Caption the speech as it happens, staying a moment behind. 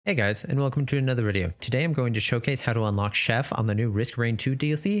Hey guys, and welcome to another video. Today I'm going to showcase how to unlock Chef on the new Risk Reign 2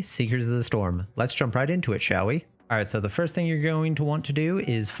 DLC, Seekers of the Storm. Let's jump right into it, shall we? Alright, so the first thing you're going to want to do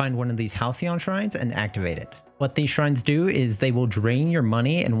is find one of these Halcyon shrines and activate it. What these shrines do is they will drain your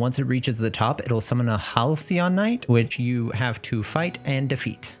money, and once it reaches the top, it'll summon a Halcyon Knight, which you have to fight and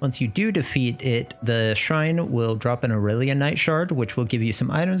defeat. Once you do defeat it, the shrine will drop an Aurelian Knight shard, which will give you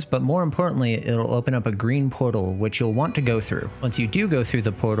some items, but more importantly, it'll open up a green portal, which you'll want to go through. Once you do go through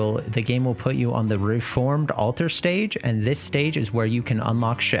the portal, the game will put you on the Reformed Altar stage, and this stage is where you can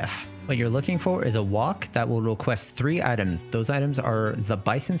unlock Chef. What you're looking for is a walk that will request 3 items. Those items are the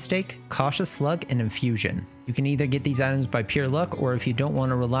Bison Steak, Cautious Slug, and Infusion. You can either get these items by pure luck, or if you don't want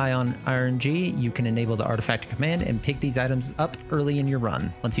to rely on RNG, you can enable the Artifact command and pick these items up early in your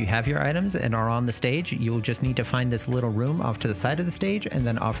run. Once you have your items and are on the stage, you'll just need to find this little room off to the side of the stage and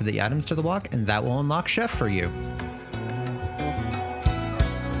then offer the items to the walk, and that will unlock Chef for you.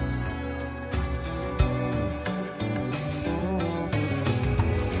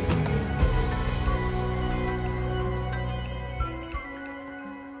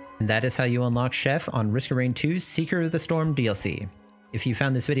 And that is how you unlock Chef on Risk Reign 2's Seeker of the Storm DLC. If you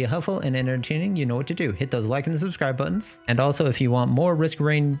found this video helpful and entertaining, you know what to do. Hit those like and subscribe buttons. And also, if you want more Risk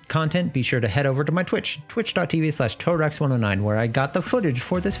Reign content, be sure to head over to my Twitch, twitch.tv/torex109, where I got the footage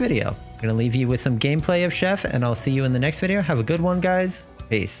for this video. I'm going to leave you with some gameplay of Chef, and I'll see you in the next video. Have a good one, guys.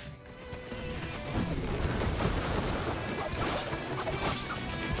 Peace.